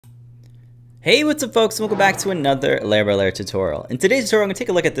Hey, what's up folks? Welcome back to another Layer by Layer tutorial. In today's tutorial, I'm going to take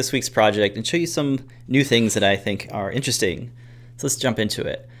a look at this week's project and show you some new things that I think are interesting. So let's jump into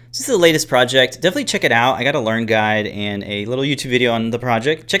it. So this is the latest project. Definitely check it out. I got a learn guide and a little YouTube video on the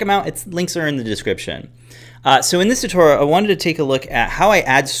project. Check them out. Its links are in the description. So in this tutorial, I wanted to take a look at how I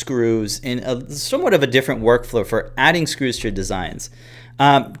add screws in somewhat of a different workflow for adding screws to your designs.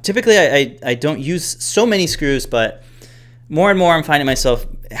 Typically, I don't use so many screws, but more and more I'm finding myself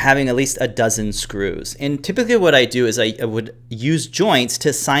having at least a dozen screws. And typically what I do is I would use joints to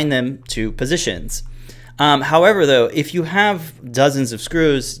assign them to positions. However, though, if you have dozens of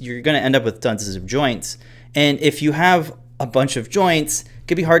screws, you're going to end up with dozens of joints. And if you have a bunch of joints, it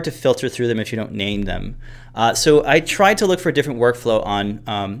can be hard to filter through them if you don't name them. So I tried to look for a different workflow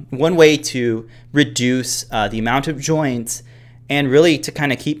on one way to reduce the amount of joints and really to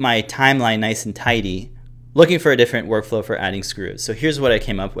kind of keep my timeline nice and tidy, looking for a different workflow for adding screws. So here's what I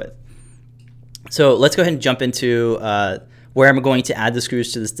came up with. So let's go ahead and jump into where I'm going to add the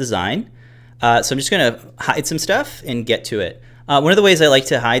screws to this design. So I'm just going to hide some stuff and get to it. One of the ways I like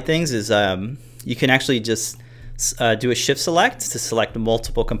to hide things is you can actually just do a shift select to select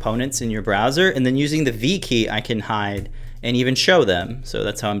multiple components in your browser, and then using the V key I can hide and even show them. So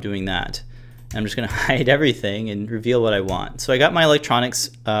that's how I'm doing that. I'm just going to hide everything and reveal what I want. So I got my electronics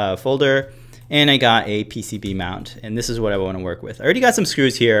folder, and I got a PCB mount, and this is what I want to work with. I already got some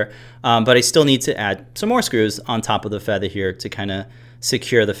screws here, but I still need to add some more screws on top of the feather here to kind of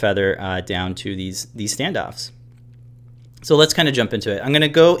secure the feather down to these standoffs. So let's kind of jump into it. I'm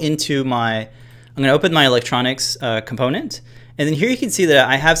going to open my electronics component, and then here you can see that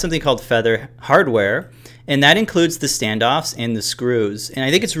I have something called feather hardware, and that includes the standoffs and the screws. And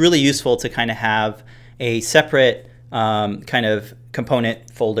I think it's really useful to kind of have a separate kind of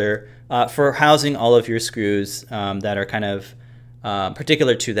component folder for housing all of your screws that are kind of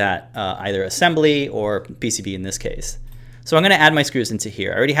particular to that either assembly or PCB in this case. So I'm going to add my screws into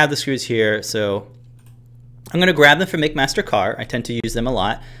here. I already have the screws here, so I'm going to grab them from Make Master Car. I tend to use them a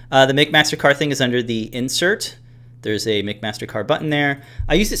lot. The Make Master Car thing is under the Insert. There's a Make Master Car button there.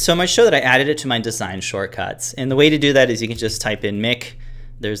 I use it so much so that I added it to my design shortcuts. And the way to do that is you can just type in Make.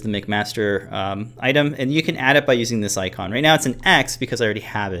 There's the Make Master item, and you can add it by using this icon. Right now it's an X because I already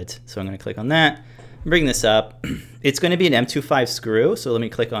have it. So I'm going to click on that, bring this up. It's going to be an M25 screw, so let me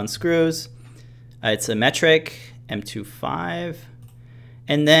click on screws. It's a metric M25,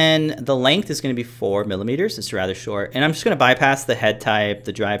 and then the length is going to be 4 millimeters. It's rather short, and I'm just going to bypass the head type,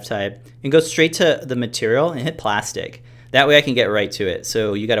 the drive type, and go straight to the material and hit plastic. That way I can get right to it.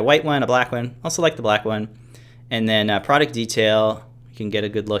 So you got a white one, a black one. I'll select the black one, and then product detail. You can get a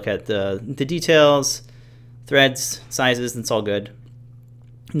good look at the details, threads, sizes, and it's all good.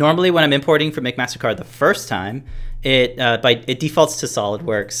 Normally when I'm importing from Make Master Card the first time, it defaults to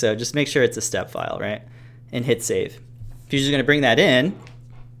SolidWorks, so just make sure it's a step file, right? And hit save. If you're just going to bring that in,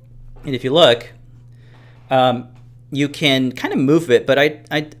 and if you look, you can kind of move it, but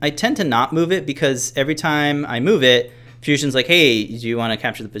I tend to not move it because every time I move it, Fusion's like, hey, do you want to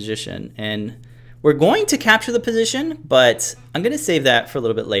capture the position? And we're going to capture the position, but I'm going to save that for a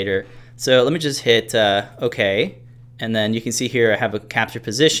little bit later. So let me just hit OK. And then you can see here I have a capture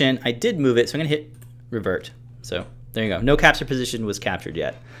position. I did move it, so I'm going to hit revert. So there you go. No capture position was captured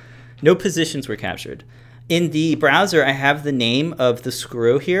yet. No positions were captured. In the browser, I have the name of the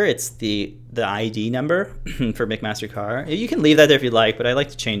screw here. It's the ID number for Make Master Car. You can leave that there if you'd like, but I like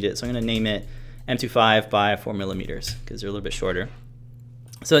to change it. So I'm going to name it M25 by 4 millimeters because they're a little bit shorter.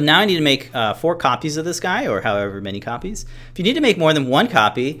 So now I need to make 4 copies of this guy, or however many copies. If you need to make more than 1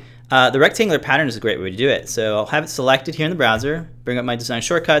 copy, the rectangular pattern is a great way to do it. So I'll have it selected here in the browser, bring up my design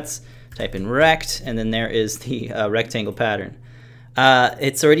shortcuts, type in rect, and then there is the rectangle pattern.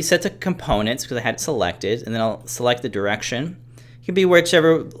 It's already set to components because I had it selected, and then I'll select the direction. It can be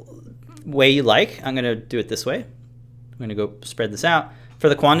whichever way you like. I'm going to do it this way. I'm going to go spread this out. For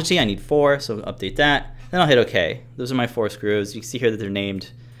the quantity, I need 4, so I'll update that. Then I'll hit OK. Those are my 4 screws. You can see here that they're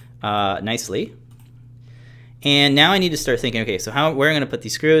named nicely. And now I need to start thinking, okay, so where am I going to put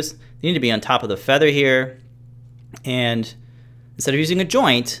these screws? They need to be on top of the feather here. And instead of using a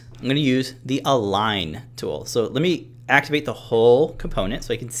joint, I'm going to use the Align tool. So let me activate the whole component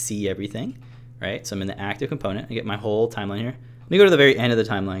so I can see everything, right? So I'm in the active component. I get my whole timeline here. Let me go to the very end of the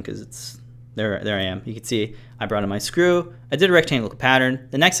timeline because it's there I am. You can see I brought in my screw. I did a rectangle pattern.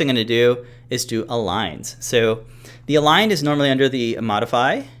 The next thing I'm going to do is do aligns. So the align is normally under the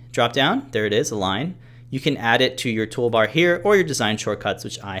modify drop down. There it is, align. You can add it to your toolbar here or your design shortcuts,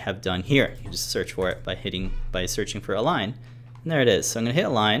 which I have done here. You just search for it by searching for align. And there it is. So I'm going to hit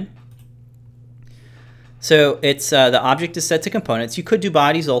align. So it's the object is set to components. You could do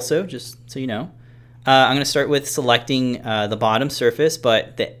bodies also, just so you know. I'm going to start with selecting the bottom surface,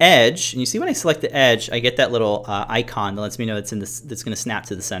 but the edge, and you see when I select the edge, I get that little icon that lets me know it's that's going to snap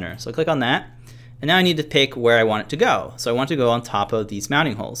to the center. So I click on that, and now I need to pick where I want it to go. So I want to go on top of these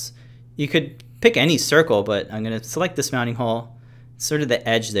mounting holes. You could pick any circle, but I'm going to select this mounting hole, sort of the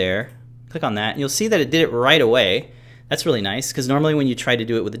edge there. Click on that, and you'll see that it did it right away. That's really nice, because normally when you try to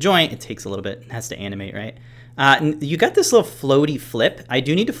do it with a joint, it takes a little bit, it has to animate, right? You got this little floaty flip. I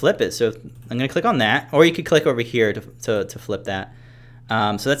do need to flip it, so I'm going to click on that, or you could click over here to flip that.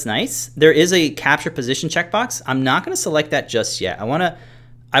 So that's nice. There is a capture position checkbox. I'm not going to select that just yet. I want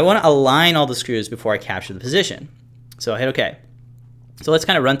to align all the screws before I capture the position. So I hit OK. So let's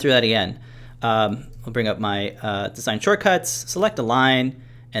kind of run through that again. I'll bring up my design shortcuts, select align,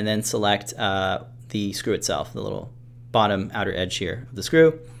 and then select the screw itself, the little bottom outer edge here of the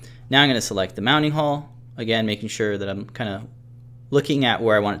screw. Now I'm going to select the mounting hole, again making sure that I'm kind of looking at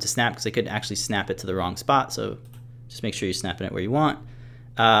where I want it to snap, because I could actually snap it to the wrong spot, so just make sure you're snapping it where you want.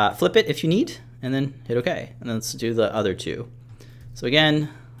 Flip it if you need, and then hit OK. And then let's do the other two. So again,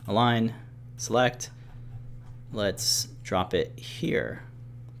 align, select, let's drop it here,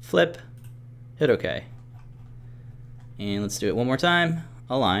 flip, hit OK. And let's do it one more time.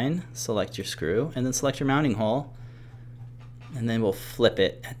 Align, select your screw, and then select your mounting hole. And then we'll flip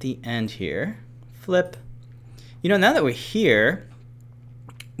it at the end here. Flip. You know, now that we're here,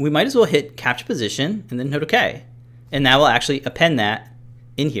 we might as well hit capture position and then hit OK. And now we'll actually append that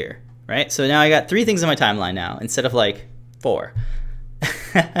in here, right? So now I got 3 things in my timeline now instead of like 4.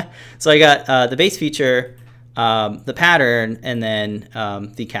 So I got the base feature, the pattern, and then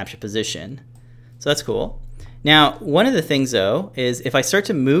the capture position. So that's cool. Now, one of the things though is if I start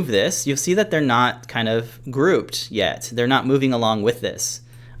to move this, you'll see that they're not kind of grouped yet. They're not moving along with this.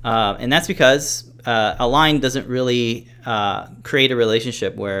 And that's because align doesn't really create a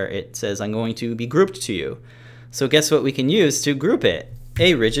relationship where it says I'm going to be grouped to you. So guess what we can use to group it?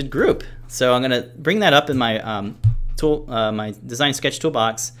 A rigid group. So I'm going to bring that up in my my design sketch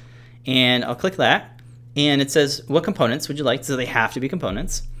toolbox, and I'll click that, and it says what components would you like? So they have to be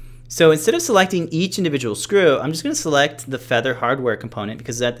components. So instead of selecting each individual screw, I'm just going to select the feather hardware component,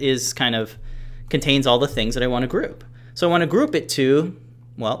 because that is kind of contains all the things that I want to group. So I want to group it to,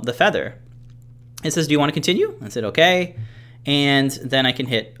 well, the feather. It says, do you want to continue? I said OK, and then I can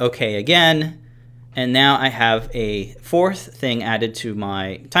hit OK again, and now I have a 4th thing added to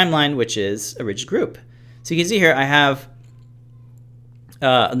my timeline, which is a rigid group. So you can see here I have,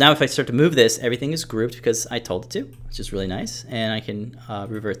 now if I start to move this, everything is grouped because I told it to, which is really nice, and I can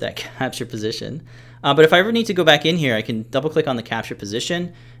revert that capture position. But if I ever need to go back in here, I can double click on the capture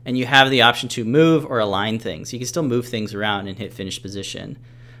position, and you have the option to move or align things. You can still move things around and hit finish position.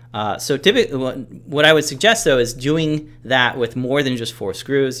 So typically, what I would suggest though is doing that with more than just 4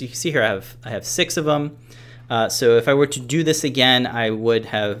 screws. You can see here I have 6 of them. So if I were to do this again, I would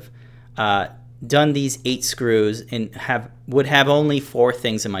have done these 8 screws and would have only 4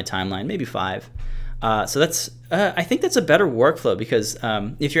 things in my timeline, maybe 5. So that's I think that's a better workflow, because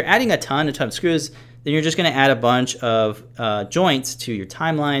if you're adding a ton of screws, then you're just going to add a bunch of joints to your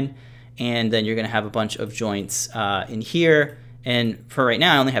timeline, and then you're going to have a bunch of joints in here. And for right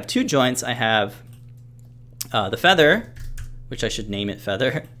now, I only have 2 joints. I have the feather, which I should name it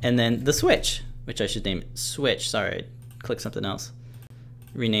feather, and then the switch, which I should name it switch. Sorry, I clicked something else.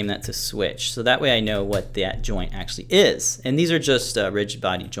 Rename that to switch, so that way I know what that joint actually is. And these are just rigid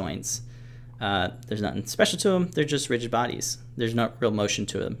body joints. There's nothing special to them. They're just rigid bodies. There's no real motion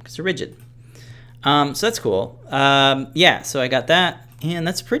to them because they're rigid. So that's cool. Yeah, so I got that, and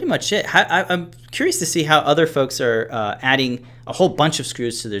that's pretty much it. I'm curious to see how other folks are adding a whole bunch of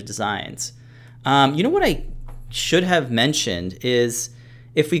screws to their designs. You know what I should have mentioned is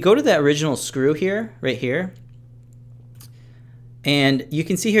if we go to the original screw here, right here, and you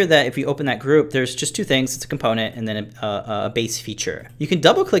can see here that if you open that group, there's just 2 things. It's a component and then a base feature. You can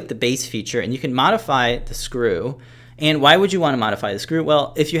double click the base feature and you can modify the screw. And why would you want to modify the screw?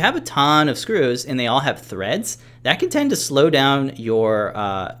 Well, if you have a ton of screws and they all have threads, that can tend to slow down your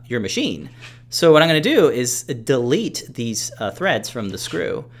machine. So what I'm going to do is delete these threads from the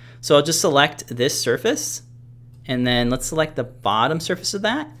screw. So I'll just select this surface, and then let's select the bottom surface of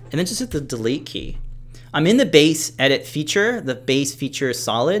that, and then just hit the delete key. I'm in the base edit feature, the base feature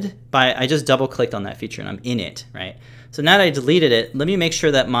solid, but I just double clicked on that feature and I'm in it, right? So now that I deleted it, let me make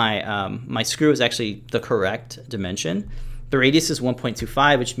sure that my, my screw is actually the correct dimension. The radius is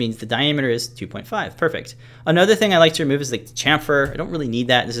 1.25, which means the diameter is 2.5, perfect. Another thing I like to remove is like the chamfer. I don't really need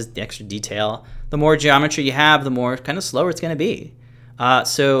that, this is the extra detail. The more geometry you have, the more kind of slower it's gonna be.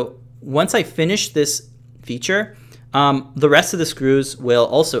 So once I finish this feature, the rest of the screws will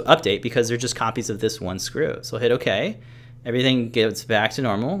also update because they're just copies of this one screw. So I'll hit OK. Everything gets back to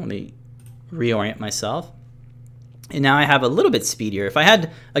normal. Let me reorient myself. And now I have a little bit speedier. If I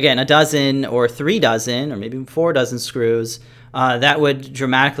had, again, a dozen or 3 dozen or maybe 4 dozen screws, that would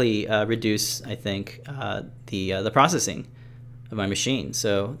dramatically reduce, I think, the processing of my machine.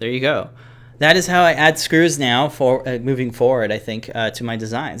 So there you go. That is how I add screws now for moving forward, I think, to my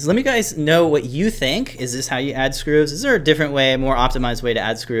designs. Let me guys know what you think. Is this how you add screws? Is there a different way, a more optimized way to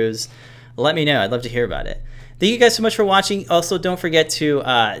add screws? Let me know. I'd love to hear about it. Thank you guys so much for watching. Also, don't forget to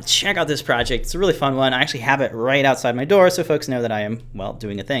check out this project. It's a really fun one. I actually have it right outside my door so folks know that I am, well,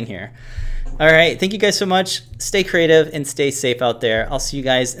 doing a thing here. All right. Thank you guys so much. Stay creative and stay safe out there. I'll see you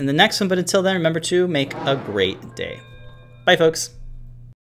guys in the next one. But until then, remember to make a great day. Bye, folks.